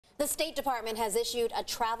The State Department has issued a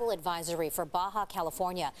travel advisory for Baja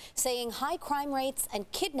California, saying high crime rates and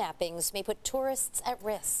kidnappings may put tourists at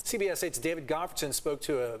risk. CBS 8's David Gofferson spoke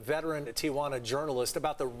to a veteran Tijuana journalist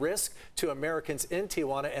about the risk to Americans in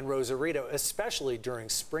Tijuana and Rosarito, especially during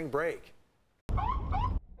spring break.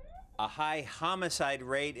 A high homicide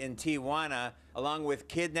rate in Tijuana, along with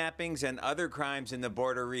kidnappings and other crimes in the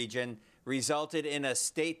border region, resulted in a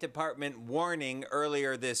State Department warning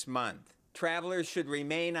earlier this month. Travelers should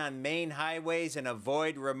remain on main highways and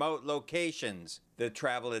avoid remote locations, the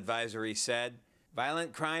travel advisory said.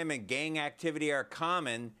 Violent crime and gang activity are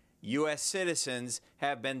common. U.S. citizens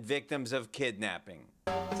have been victims of kidnapping.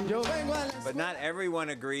 But not everyone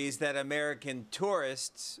agrees that American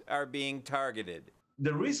tourists are being targeted.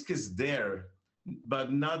 The risk is there,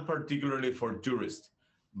 but not particularly for tourists.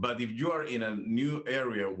 But if you are in a new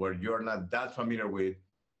area where you're not that familiar with,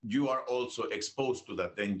 you are also exposed to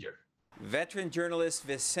that danger. Veteran journalist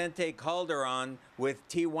Vicente Calderon with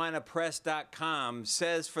TijuanaPress.com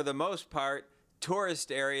says for the most part,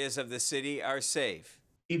 tourist areas of the city are safe.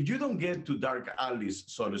 If you don't get to dark alleys,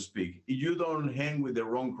 so to speak, if you don't hang with the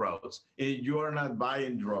wrong crowds, if you are not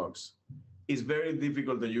buying drugs, it's very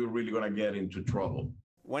difficult that you're really going to get into trouble.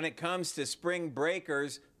 When it comes to spring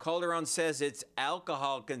breakers, Calderon says it's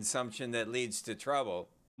alcohol consumption that leads to trouble.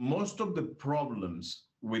 Most of the problems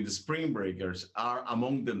with the spring breakers are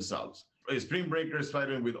among themselves. Spring breakers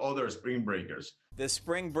fighting with other spring breakers. The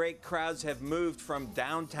spring break crowds have moved from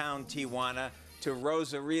downtown Tijuana to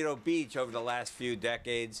Rosarito Beach over the last few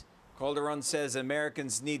decades. Calderon says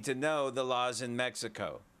Americans need to know the laws in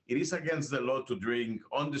Mexico. It is against the law to drink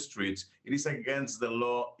on the streets. It is against the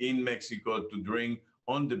law in Mexico to drink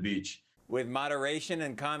on the beach. With moderation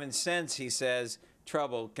and common sense, he says,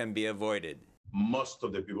 trouble can be avoided. Most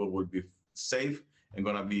of the people will be safe and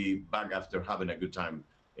going to be back after having a good time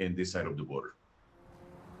in this side of the border.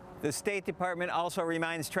 The State Department also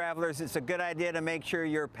reminds travelers it's a good idea to make sure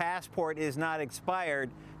your passport is not expired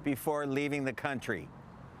before leaving the country.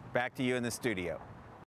 Back to you in the studio.